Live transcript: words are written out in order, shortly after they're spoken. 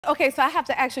Okay, so I have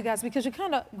to ask you guys, because you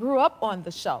kind of grew up on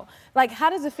the show. Like, how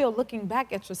does it feel looking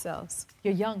back at yourselves,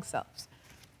 your young selves?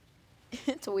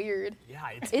 It's weird. Yeah,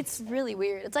 it's really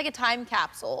weird. It's like a time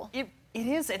capsule. It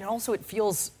is, and also it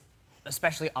feels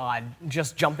especially odd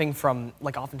just jumping from,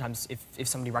 like, oftentimes if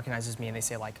somebody recognizes me and they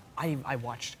say, like, I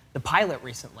watched the pilot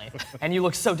recently and you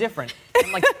look so different.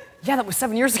 I'm like, yeah, that was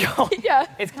 7 years ago. Yeah.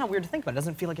 It's kind of weird to think about. It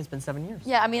doesn't feel like it's been 7 years.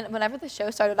 Yeah, I mean, whenever the show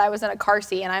started, I was in a car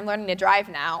seat and I'm learning to drive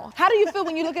now. How do you feel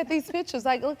when you look at these pictures?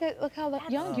 Like, look how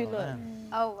young you look. Man.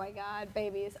 Oh my God,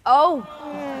 babies. Oh,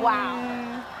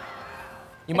 wow.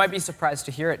 You might be surprised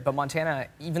to hear it, but Montana,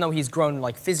 even though he's grown,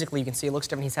 like, physically, you can see he looks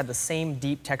different. He's had the same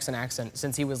deep Texan accent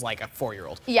since he was, like, a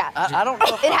 4-year-old. Yeah. I don't know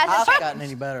if I've gotten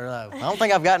any better, though. I don't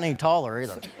think I've gotten any taller,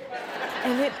 either.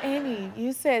 And then, Annie,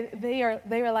 you said they are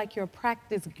like your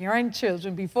practice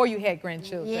grandchildren before you had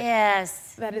grandchildren.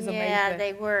 Yes. That is amazing.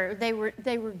 Yeah,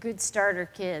 they were good starter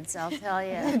kids, I'll tell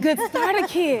you. Good starter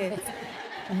kids.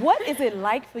 What is it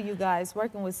like for you guys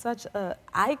working with such an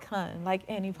icon like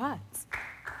Annie Potts?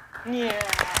 Yeah.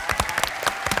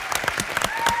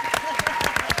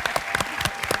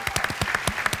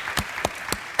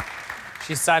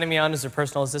 She's signing me on as her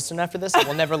personal assistant after this, and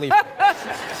we'll never leave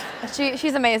her.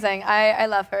 She's amazing. I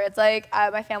love her. It's like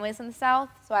my family's in the South,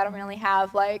 so I don't really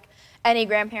have like any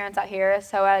grandparents out here.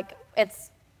 So like it's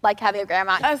like having a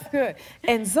grandma. That's good.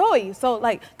 And Zoe, so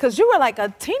like, cause you were like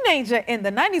a teenager in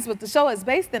the 90s, but the show is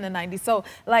based in the 90s. So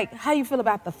like, how you feel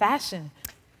about the fashion?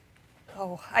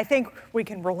 Oh, I think we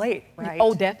can relate, right?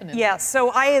 Oh, definitely. Yeah,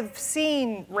 so I have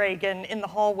seen Raegan in the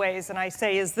hallways, and I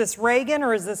say, is this Raegan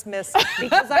or is this Missy?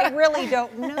 Because I really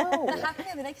don't know. It happened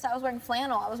the other day because I was wearing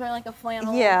flannel. I was wearing like a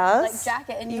flannel like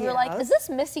jacket, and you were like, is this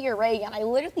Missy or Raegan? I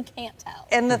literally can't tell.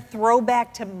 And the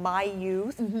throwback to my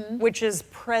youth, which is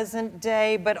present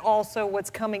day, but also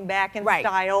what's coming back in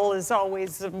style is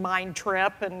always a mind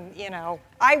trip, and you know.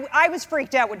 I was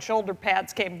freaked out when shoulder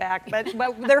pads came back, but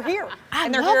they're here. I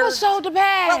and they're love here. a shoulder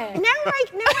pad. Well, now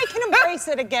I can embrace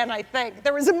it again, I think.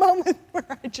 There was a moment where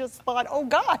I just thought, oh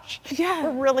gosh, we're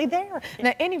really there.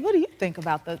 Now, Annie, what do you think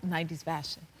about the 90s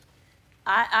fashion?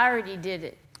 I already did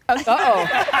it. Uh-oh.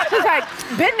 She's like,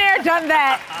 been there, done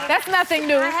that. That's nothing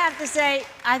new. I have to say,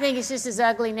 I think it's just as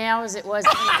ugly now as it was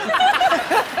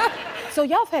then. So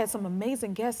y'all have had some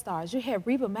amazing guest stars. You had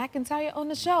Reba McEntire on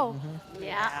the show.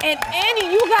 Yeah. And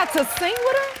Annie, you got to sing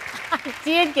with her? I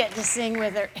did get to sing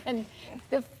with her. And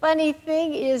the funny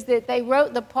thing is that they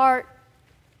wrote the part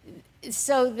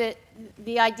so that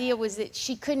the idea was that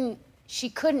she couldn't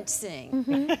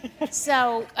sing.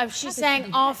 So she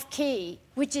sang off key,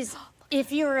 which is,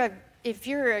 if you're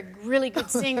a really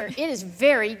good singer, it is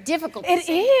very difficult to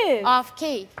sing off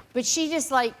key. But she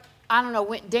just like, I don't know,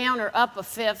 went down or up a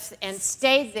fifth and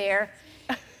stayed there.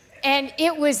 And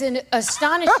it was an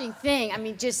astonishing thing. I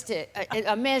mean, just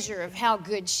a measure of how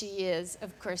good she is.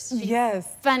 Of course, she's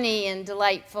funny and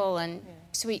delightful and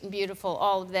sweet and beautiful,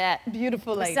 all of that.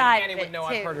 Beautiful lady. Annie would know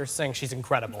I've heard her sing. She's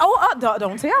incredible. Oh,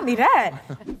 don't tell me that.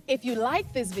 If you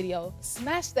like this video,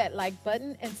 smash that like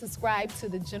button and subscribe to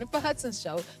the Jennifer Hudson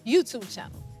Show YouTube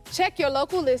channel. Check your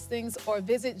local listings or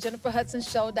visit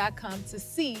jenniferhudsonshow.com to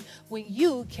see when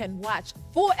you can watch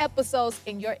full episodes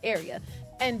in your area.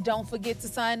 And don't forget to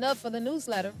sign up for the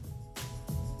newsletter.